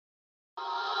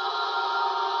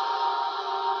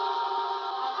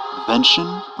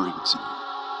Invention brings you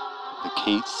The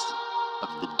Case of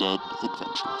the Dead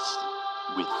Adventurous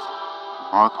with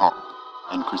Mark Hall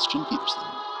and Christian Peterson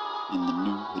in the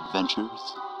new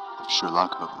adventures of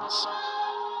Sherlock Holmes.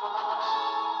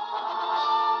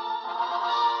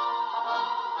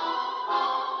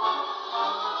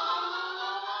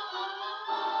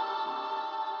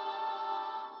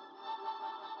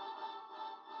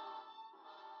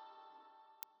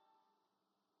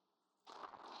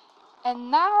 And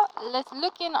now let's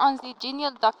look in on the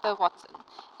genial Dr. Watson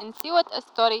and see what a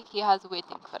story he has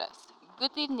waiting for us.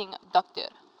 Good evening, Doctor.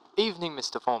 Evening,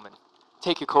 Mr. Foreman.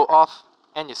 Take your coat off,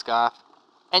 and your scarf,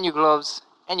 and your gloves,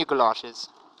 and your galoshes.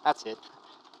 That's it.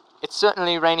 It's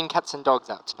certainly raining cats and dogs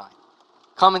out tonight.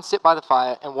 Come and sit by the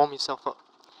fire and warm yourself up.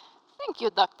 Thank you,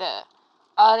 Doctor.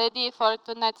 All ready for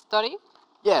tonight's story?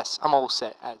 Yes, I'm all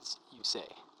set, as you say.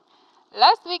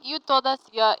 Last week you told us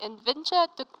your adventure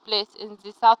took place in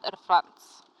the south of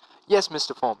France. Yes,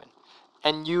 Mr. Foreman.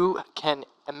 And you can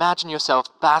imagine yourself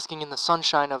basking in the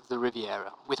sunshine of the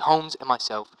Riviera with Holmes and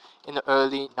myself in the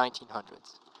early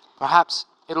 1900s. Perhaps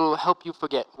it'll help you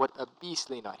forget what a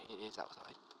beastly night it is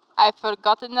outside. I've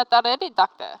forgotten that already,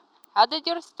 Doctor. How did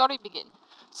your story begin?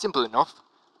 Simple enough.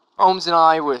 Holmes and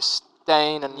I were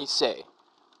staying in Nice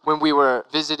when we were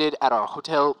visited at our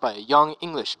hotel by a young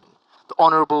Englishman, the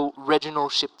Honourable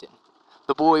Reginald Shipton.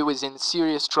 The boy was in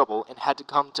serious trouble and had to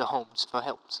come to Holmes for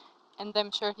help. And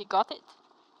I'm sure he got it.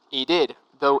 He did,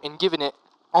 though in giving it,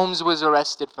 Holmes was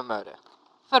arrested for murder.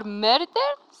 For murder?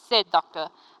 Said Doctor.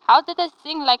 How did a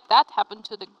thing like that happen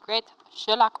to the great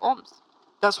Sherlock Holmes?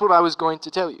 That's what I was going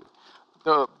to tell you.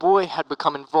 The boy had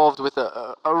become involved with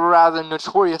a rather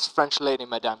notorious French lady,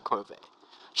 Madame Corvée.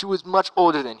 She was much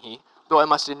older than he, though I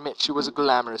must admit she was a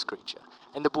glamorous creature,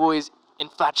 and the boy's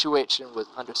infatuation was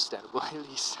understandable, at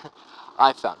least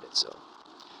I found it so.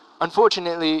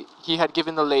 Unfortunately, he had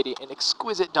given the lady an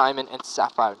exquisite diamond and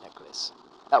sapphire necklace.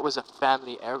 That was a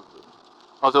family heirloom,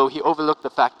 although he overlooked the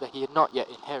fact that he had not yet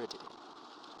inherited it.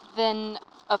 Then,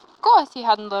 of course, he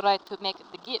hadn't the right to make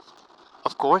the gift.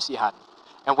 Of course he hadn't,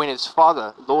 and when his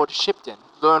father, Lord Shipton,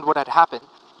 learned what had happened,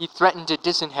 he threatened to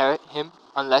disinherit him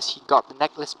unless he got the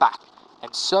necklace back.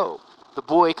 And so, the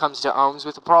boy comes to Holmes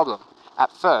with a problem.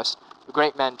 At first, the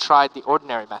great man tried the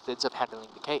ordinary methods of handling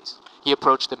the case. He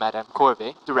approached the Madame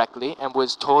Corvée directly and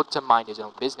was told to mind his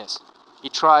own business. He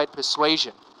tried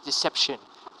persuasion, deception.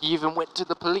 He even went to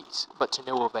the police, but to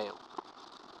no avail.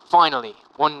 Finally,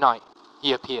 one night,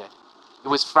 he appeared. It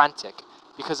was frantic,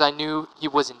 because I knew he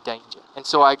was in danger, and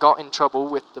so I got in trouble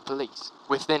with the police.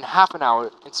 Within half an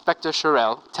hour, Inspector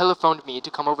Cherel telephoned me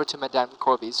to come over to Madame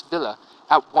Corvée's villa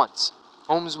at once.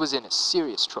 Holmes was in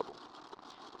serious trouble.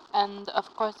 And,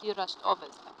 of course, you rushed over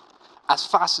there. As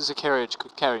fast as a carriage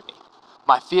could carry me.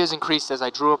 My fears increased as I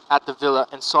drew up at the villa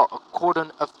and saw a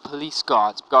cordon of police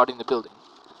guards guarding the building.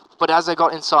 But as I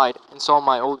got inside and saw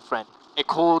my old friend, a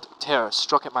cold terror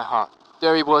struck at my heart.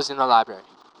 There he was in the library,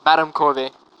 Madame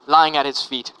Corvée, lying at his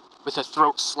feet, with her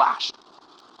throat slashed,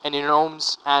 and in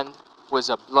Holmes' hand was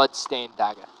a blood-stained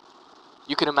dagger.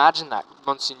 You can imagine that,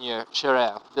 Monseigneur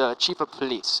Cherel, the chief of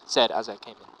police, said as I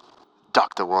came in.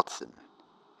 Dr. Watson,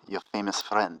 your famous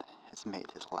friend has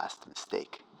made his last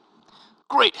mistake.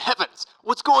 Great heavens!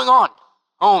 What's going on?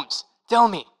 Holmes, tell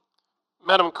me.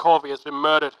 Madame Corvée has been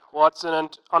murdered, Watson,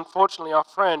 and unfortunately our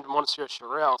friend, Monsieur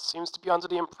Cherel, seems to be under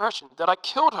the impression that I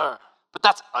killed her. But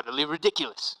that's utterly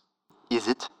ridiculous. Is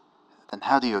it? Then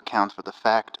how do you account for the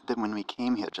fact that when we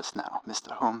came here just now,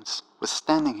 Mr. Holmes was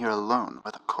standing here alone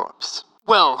with a corpse?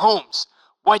 Well, Holmes,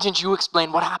 why didn't you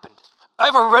explain what happened?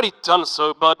 I've already done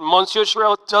so, but Monsieur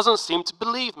Cherel doesn't seem to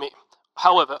believe me.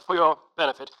 However, for your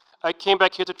benefit, I came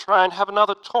back here to try and have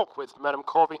another talk with Madame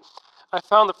Corvée. I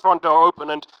found the front door open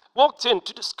and walked in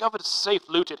to discover the safe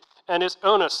looted and its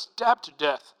owner stabbed to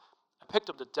death. I picked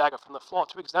up the dagger from the floor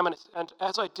to examine it, and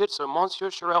as I did so, Monsieur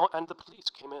Cherel and the police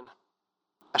came in.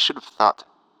 I should have thought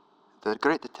that a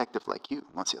great detective like you,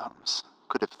 Monsieur Holmes,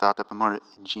 could have thought up a more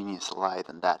ingenious lie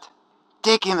than that.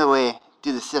 Take him away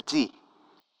to the settee.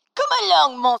 Come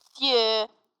along, monsieur.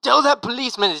 Tell that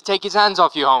policeman to take his hands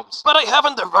off you, Holmes. But I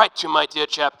haven't the right to, my dear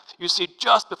chap. You see,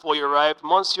 just before you arrived,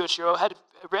 Monsieur Cherel had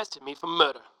arrested me for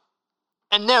murder.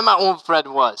 And there my old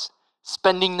friend was,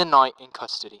 spending the night in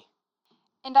custody.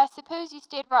 And I suppose you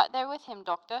stayed right there with him,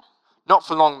 Doctor? Not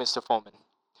for long, Mr. Foreman.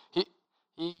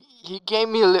 He gave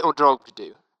me a little job to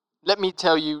do. Let me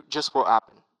tell you just what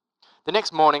happened. The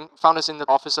next morning found us in the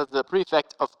office of the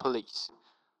prefect of police.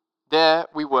 There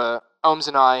we were, Holmes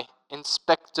and I,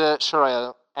 Inspector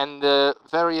Cherel, and the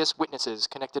various witnesses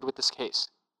connected with this case.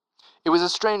 It was a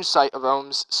strange sight of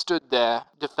Holmes stood there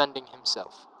defending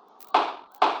himself.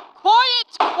 Quiet,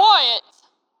 quiet!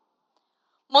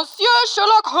 Monsieur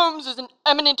Sherlock Holmes is an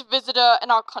eminent visitor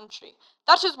in our country.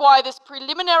 That is why this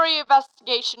preliminary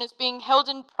investigation is being held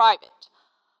in private.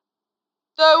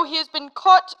 Though he has been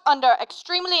caught under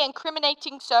extremely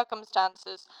incriminating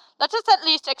circumstances, let us at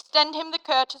least extend him the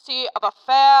courtesy of a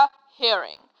fair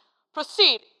hearing.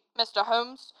 Proceed, Mr.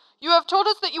 Holmes. You have told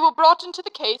us that you were brought into the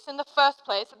case in the first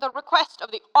place at the request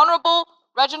of the Honorable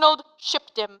Reginald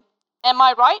Shipton. Am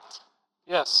I right?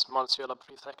 Yes, Monsieur le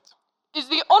Prefect. Is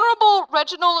the Honorable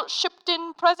Reginald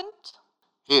Shipton present?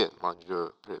 Here,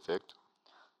 Monsieur Prefect.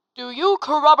 Do you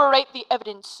corroborate the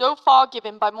evidence so far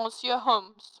given by Monsieur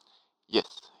Holmes?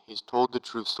 Yes, he's told the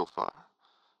truth so far.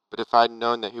 But if I'd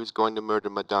known that he was going to murder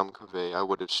Madame Covey, I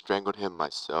would have strangled him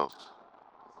myself.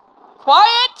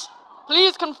 Quiet!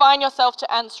 Please confine yourself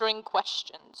to answering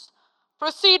questions.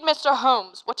 Proceed, Mr.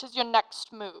 Holmes. What is your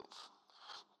next move?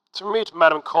 To meet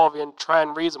Madame Corvey and try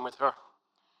and reason with her.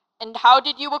 And how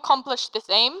did you accomplish this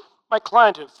aim? My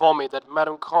client informed me that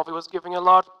Madame Corvey was giving a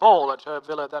large ball at her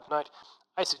villa that night.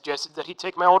 I suggested that he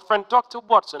take my old friend Dr.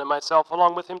 Watson and myself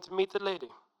along with him to meet the lady.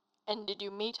 And did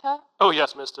you meet her? Oh,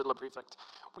 yes, Mr. Le Prefect.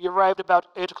 We arrived about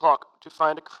 8 o'clock to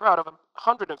find a crowd of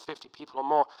 150 people or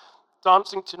more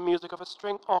dancing to the music of a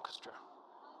string orchestra.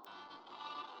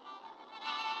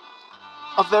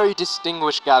 A very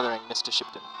distinguished gathering, Mr.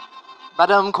 Shipton.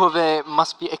 Madame Corvey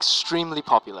must be extremely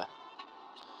popular.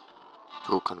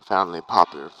 Too confoundedly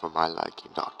popular for my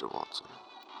liking, Dr. Watson.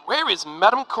 Where is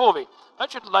Madame Corvey? I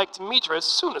should like to meet her as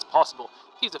soon as possible.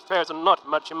 These affairs are not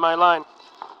much in my line.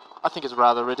 I think it's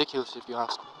rather ridiculous if you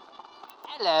ask me.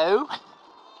 Hello,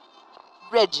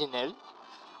 Reginald.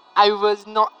 I was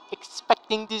not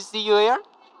expecting to see you here.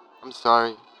 I'm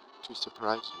sorry to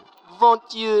surprise you.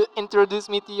 Won't you introduce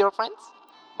me to your friends?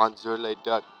 Monsieur le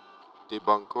Duc de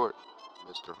Boncourt,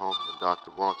 Mr. Holmes and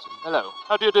Dr. Watson. Hello.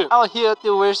 How do you do? All here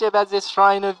to worship at the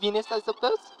shrine of Venus, I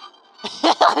suppose?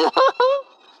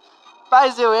 By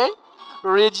the way,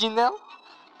 Reginald,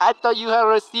 I thought you had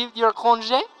received your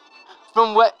congé.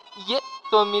 From what Yet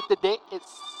told me today, it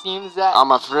seems that...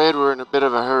 I'm afraid we're in a bit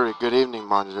of a hurry. Good evening,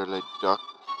 Monsieur le Duc.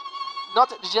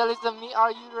 Not jealous of me,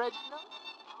 are you, Reginald?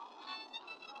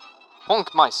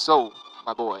 Punk my soul,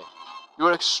 my boy. You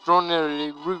were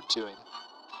extraordinarily rude to him.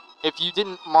 If you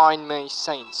didn't mind me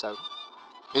saying so.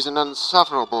 He's an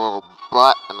insufferable old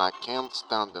brat, and I can't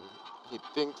stand him. He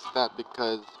thinks that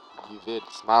because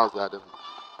Yvette smiles at him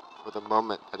for the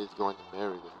moment that he's going to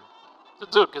marry her. The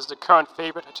Duke is the current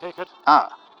favorite, I take it.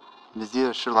 Ah,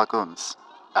 Monsieur Sherlock Holmes.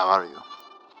 How are you?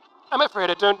 I'm afraid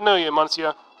I don't know you,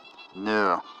 Monsieur.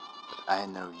 No, but I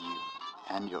know you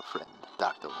and your friend,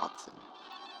 Dr. Watson.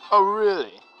 Oh,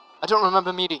 really? I don't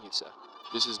remember meeting you, sir.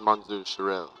 This is Monsieur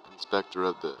Cherel, inspector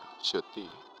of the Sûreté.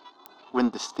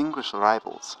 When distinguished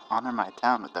rivals honor my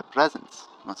town with their presence,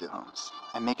 Monsieur Holmes,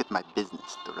 I make it my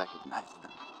business to recognize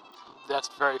them. That's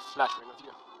very flattering of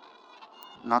you.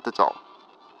 Not at all.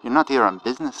 You're not here on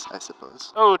business, I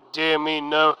suppose. Oh, dear me,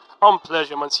 no. On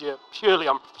pleasure, Monsieur. Purely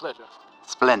on pleasure.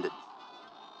 Splendid.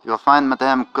 You'll find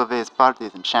Madame Covey's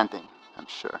parties enchanting, I'm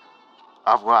sure.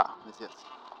 Au revoir, messieurs.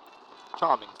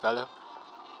 Charming fellow.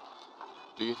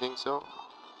 Do you think so?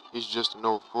 He's just an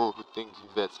old fool who thinks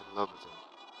Yvette's in love with him.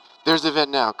 There's Yvette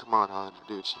now. Come on, I'll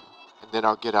introduce you. And then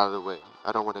I'll get out of the way.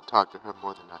 I don't want to talk to her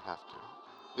more than I have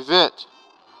to. Yvette!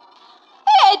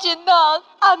 Reginald,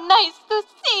 how nice to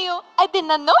see you. I did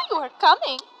not know you were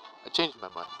coming. I changed my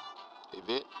mind.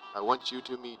 Yvette, I want you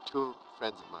to meet two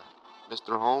friends of mine,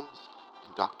 Mr. Holmes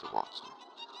and Dr. Watson.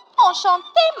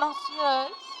 Enchanté,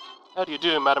 messieurs. How do you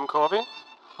do, Madame Corvey?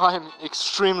 I am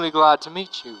extremely glad to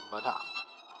meet you, madame.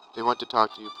 They want to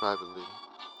talk to you privately,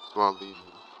 so I'll leave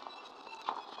you.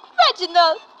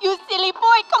 Reginald, you silly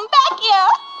boy, come back here.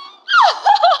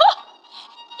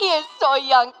 He is so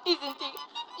young, isn't he?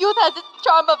 Youth has its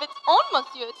charm of its own,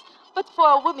 messieurs. But for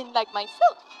a woman like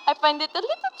myself, I find it a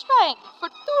little trying for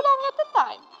too long at a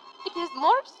time. It is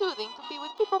more soothing to be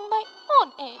with people my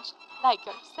own age, like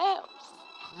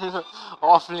yourselves.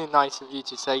 Awfully nice of you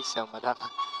to say so, madame.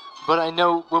 But I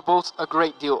know we're both a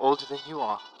great deal older than you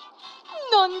are.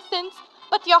 Nonsense.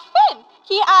 But your friend,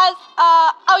 he has,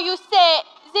 how you say,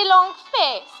 the long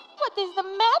face. What is the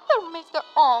matter, Mr.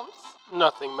 Holmes?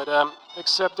 Nothing, Madame,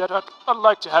 except that I'd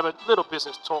like to have a little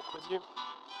business talk with you.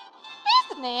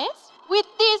 Business? With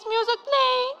this music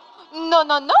playing? No,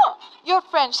 no, no. Your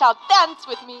friend shall dance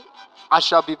with me. I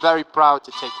shall be very proud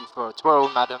to take you for a twirl,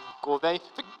 Madame Corvey.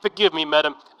 Forgive me,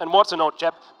 Madame, and Watson, old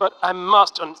chap, but I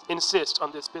must insist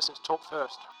on this business talk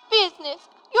first. Business?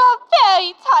 You are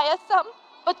very tiresome.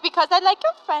 But because I like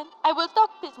your friend, I will talk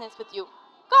business with you.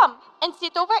 Come and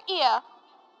sit over here.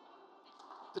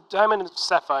 The diamond and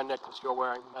sapphire necklace you're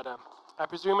wearing, Madame, I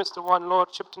presume it's the one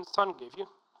Lord Shipton's son gave you?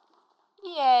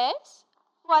 Yes?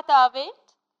 What of it?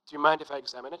 Do you mind if I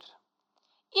examine it?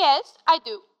 Yes, I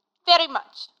do. Very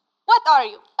much. What are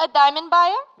you, a diamond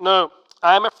buyer? No,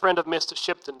 I am a friend of Mr.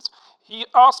 Shipton's. He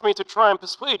asked me to try and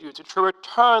persuade you to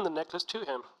return the necklace to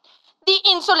him. The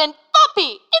insolent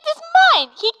puppy! It is mine!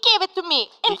 He gave it to me,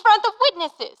 in front of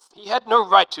witnesses. He had no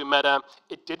right to, madame.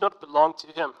 It did not belong to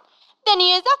him. Then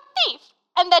he is a thief,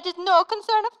 and that is no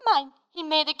concern of mine. He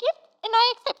made a gift, and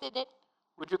I accepted it.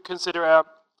 Would you consider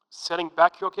selling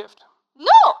back your gift?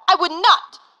 No, I would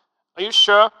not. Are you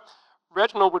sure?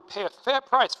 Reginald would pay a fair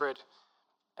price for it,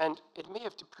 and it may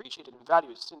have depreciated in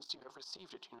value since you have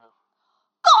received it, you know.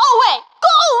 Go away!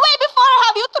 Go away before I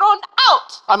have you thrown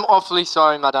out! I'm awfully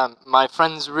sorry, madame. My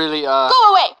friends really,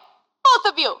 Go away!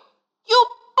 Both of you! You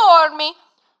bore me!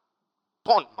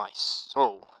 Upon my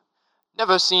soul.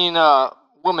 Never seen a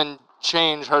woman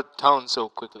change her tone so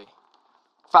quickly.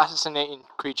 Fascinating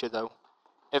creature, though.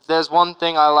 If there's one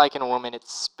thing I like in a woman,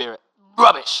 it's spirit.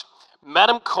 Rubbish!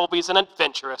 Madame Colby's an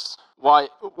adventuress.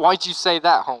 Why'd you say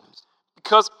that, Holmes?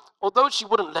 Because although she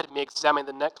wouldn't let me examine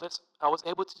the necklace, I was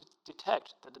able to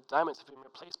detect that the diamonds have been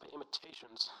replaced by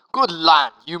imitations. Good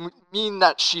land, you mean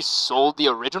that she sold the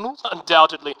originals?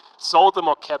 Undoubtedly. Sold them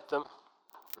or kept them.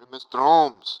 Hey, Mr.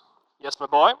 Holmes, Yes, my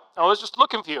boy. I was just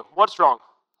looking for you. What's wrong?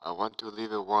 I want to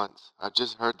leave at once. I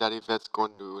just heard that Yvette's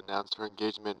going to announce her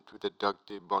engagement to the Duc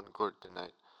de Boncourt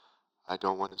tonight. I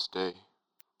don't want to stay.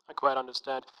 I quite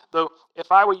understand. Though,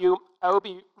 if I were you, I would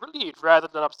be relieved rather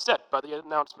than upset by the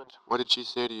announcement. What did she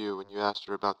say to you when you asked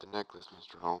her about the necklace,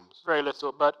 Mr. Holmes? Very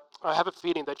little, but I have a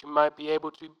feeling that you might be able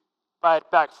to buy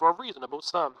it back for a reasonable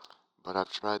sum. But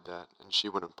I've tried that, and she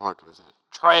wouldn't part with it.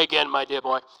 Try again, my dear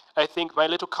boy. I think my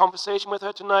little conversation with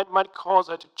her tonight might cause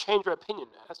her to change her opinion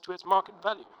as to its market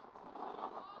value.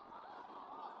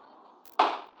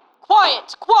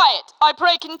 Quiet, quiet! I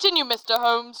pray continue, Mr.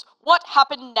 Holmes. What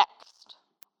happened next?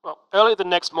 Well, early the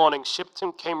next morning,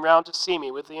 Shipton came round to see me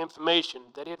with the information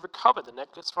that he had recovered the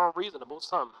necklace for a reasonable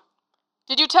sum.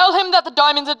 Did you tell him that the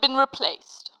diamonds had been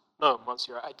replaced? No,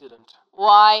 monsieur, I didn't.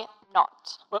 Why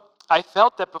not? Well, I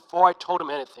felt that before I told him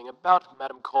anything about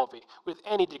Madame Colby with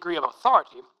any degree of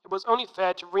authority, it was only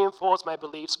fair to reinforce my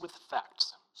beliefs with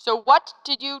facts. So what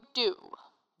did you do?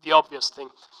 The obvious thing.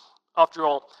 After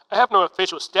all, I have no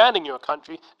official standing in your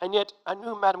country, and yet I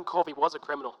knew Madame Colby was a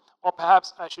criminal, or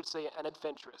perhaps I should say an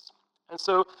adventuress. And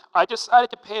so I decided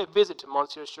to pay a visit to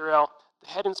Monsieur Chirel, the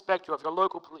head inspector of your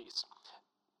local police.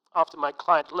 After my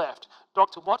client left,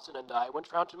 Dr. Watson and I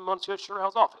went round to Monsieur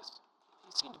Chirel's office.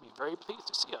 He seemed to be very pleased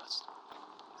to see us.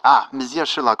 Ah, Monsieur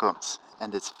Sherlock Holmes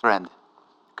and his friend.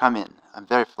 Come in. I'm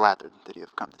very flattered that you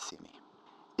have come to see me.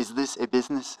 Is this a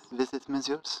business visit,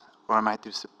 messieurs? Or am I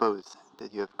to suppose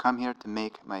that you have come here to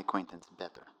make my acquaintance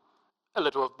better? A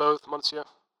little of both, monsieur.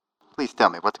 Please tell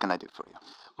me, what can I do for you?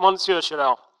 Monsieur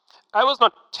Chirel, I was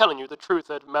not telling you the truth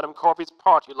at Madame Corby's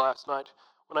party last night,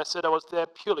 when I said I was there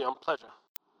purely on pleasure.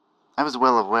 I was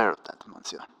well aware of that,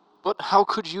 monsieur. But how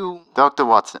could you... Dr.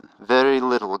 Watson, very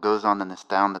little goes on in this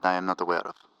town that I am not aware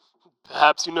of.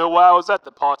 Perhaps you know why I was at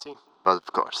the party. But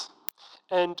of course.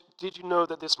 And did you know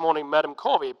that this morning Madame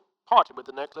Corby parted with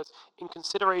the necklace in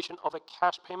consideration of a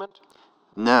cash payment?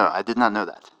 No, I did not know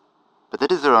that. But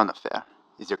that is their own affair.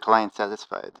 Is your client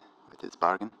satisfied with his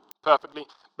bargain? Perfectly.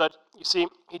 But, you see,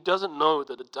 he doesn't know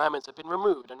that the diamonds have been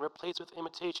removed and replaced with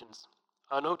imitations.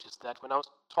 I noticed that when I was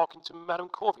talking to Madame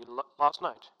Corby last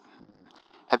night.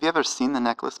 Have you ever seen the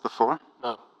necklace before?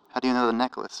 No. How do you know the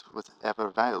necklace was ever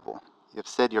valuable? You have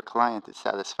said your client is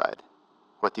satisfied.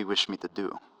 What do you wish me to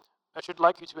do? I should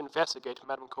like you to investigate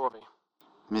Madame Corby.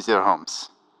 Monsieur Holmes,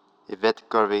 Yvette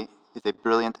Corby is a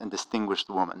brilliant and distinguished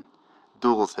woman.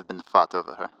 Duels have been fought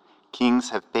over her. Kings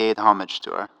have paid homage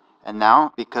to her. And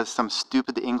now, because some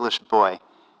stupid English boy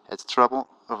has trouble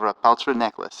over a paltry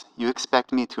necklace, you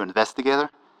expect me to investigate her?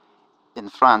 In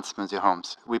France, Monsieur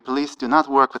Holmes, we police do not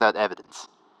work without evidence.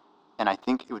 And I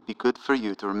think it would be good for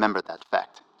you to remember that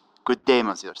fact. Good day,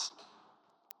 messieurs.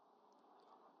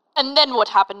 And then what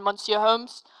happened, Monsieur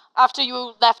Holmes, after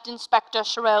you left Inspector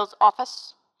Chirel's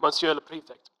office? Monsieur le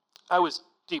Prefect, I was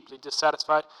deeply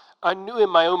dissatisfied. I knew in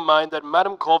my own mind that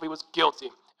Madame Colby was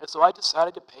guilty, and so I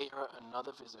decided to pay her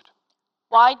another visit.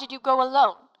 Why did you go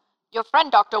alone? Your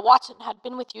friend Dr. Watson had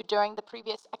been with you during the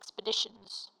previous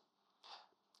expeditions.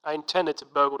 I intended to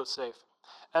burgle the safe,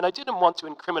 and I didn't want to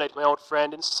incriminate my old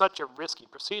friend in such a risky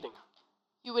proceeding.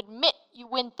 You admit you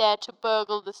went there to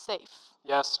burgle the safe.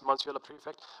 Yes, Monsieur le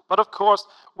Prefect, but of course,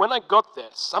 when I got there,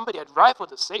 somebody had rifled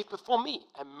the safe before me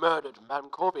and murdered Madame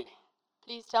Corby.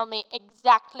 Please tell me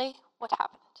exactly what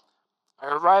happened. I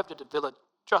arrived at the villa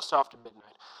just after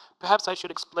midnight. Perhaps I should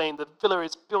explain the villa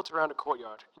is built around a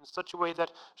courtyard in such a way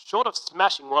that, short of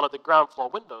smashing one of the ground floor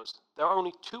windows, there are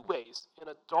only two ways, in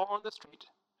a door on the street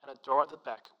and a door at the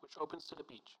back, which opens to the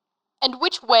beach. And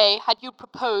which way had you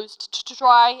proposed to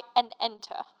try and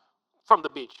enter? From the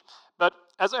beach. But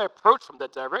as I approached from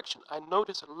that direction, I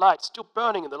noticed a light still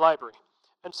burning in the library,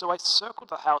 and so I circled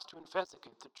the house to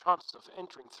investigate the chances of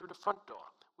entering through the front door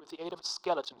with the aid of a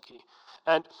skeleton key.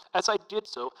 And as I did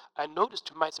so, I noticed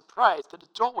to my surprise that the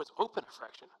door was open a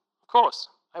fraction. Of course,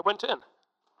 I went in.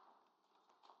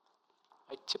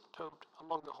 I tiptoed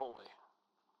along the hallway.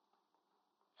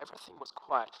 Everything was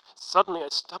quiet. Suddenly I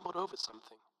stumbled over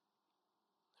something.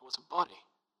 It was a body.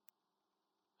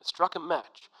 I struck a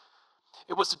match.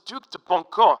 It was the Duc de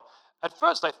Boncourt. At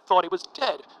first I thought he was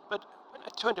dead, but when I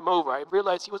turned him over, I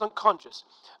realized he was unconscious.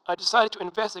 I decided to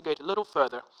investigate a little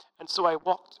further, and so I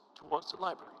walked towards the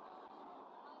library.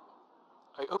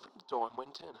 I opened the door and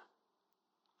went in.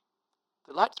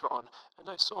 The lights were on, and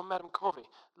I saw Madame Corvey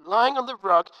lying on the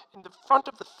rug in the front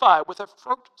of the fire with her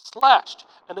throat slashed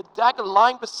and a dagger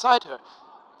lying beside her.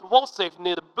 The wall safe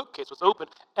near the bookcase was open,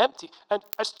 empty, and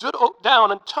I stood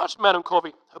down and touched Madame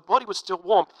Corvey. Her body was still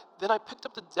warm. Then I picked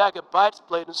up the dagger by its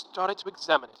blade and started to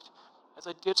examine it. As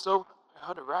I did so, I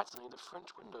heard a rattling in the French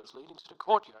windows leading to the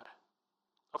courtyard.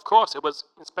 Of course, it was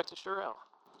Inspector Cherel.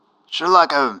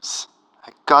 Sherlock Holmes,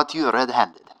 I got you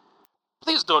red-handed.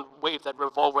 Please don't wave that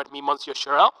revolver at me, Monsieur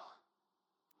Cherel.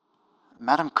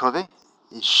 Madame Corvey,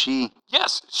 is she...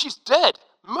 Yes, she's dead.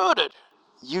 Murdered.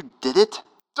 You did it?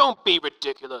 Don't be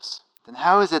ridiculous. Then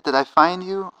how is it that I find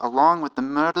you, along with the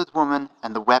murdered woman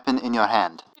and the weapon in your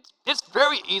hand? It's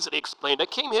very easily explained. I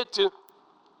came here to...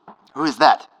 Who is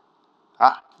that?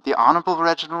 Ah, the Honorable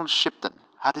Reginald Shipton.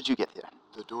 How did you get here?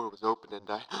 The door was open and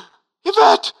I...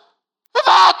 Yvette!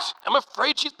 Yvette! I'm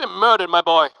afraid she's been murdered, my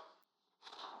boy.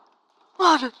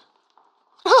 Murdered!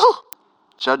 No!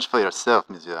 Judge for yourself,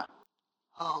 monsieur.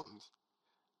 Holmes.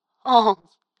 Holmes.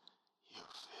 You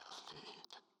filthy...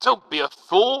 Don't be a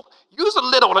fool. Use a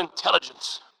little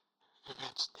intelligence.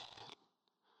 Yvette's dead.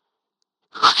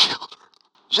 Who killed her?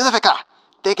 Justificat,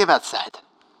 take him outside.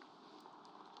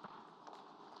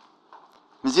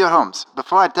 Monsieur Holmes,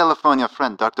 before I telephone your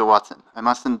friend, Dr. Watson, I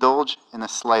must indulge in a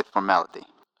slight formality.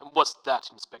 And what's that,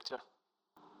 Inspector?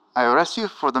 I arrest you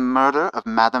for the murder of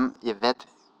Madame Yvette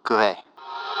Curie.